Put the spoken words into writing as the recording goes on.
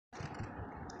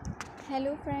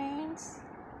Hello friends,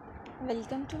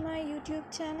 welcome to my YouTube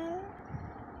channel.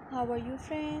 How are you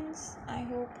friends? I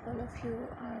hope all of you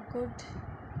are good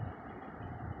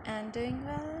and doing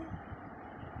well.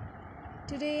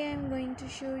 Today I am going to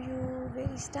show you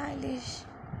very stylish,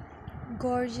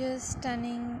 gorgeous,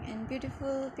 stunning and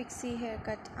beautiful pixie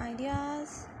haircut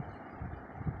ideas.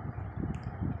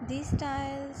 These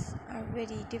styles are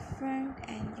very different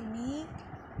and unique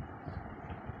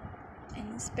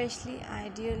and especially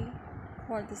ideal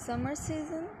for the summer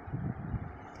season.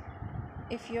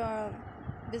 If you are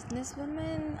a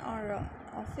businesswoman or an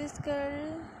office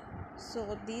girl,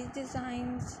 so these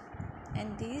designs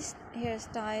and these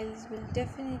hairstyles will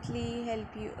definitely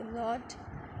help you a lot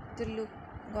to look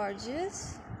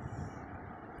gorgeous.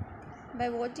 By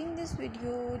watching this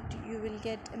video, you will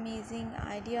get amazing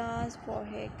ideas for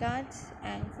haircuts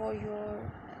and for your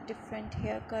different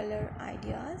hair color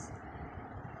ideas.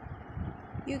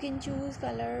 You can choose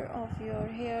color of your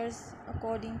hairs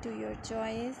according to your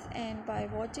choice, and by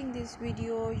watching this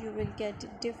video you will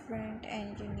get different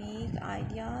and unique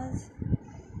ideas.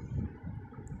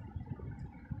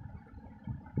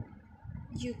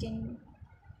 You can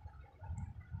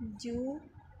do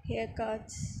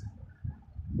haircuts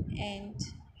and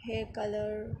hair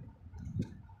color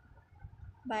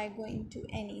by going to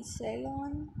any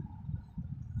salon.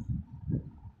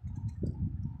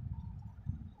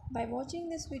 By watching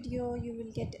this video you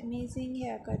will get amazing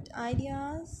haircut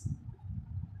ideas.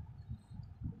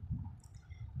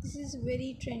 This is a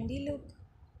very trendy look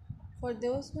for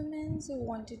those women who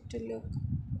wanted to look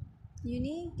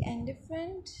unique and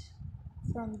different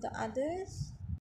from the others.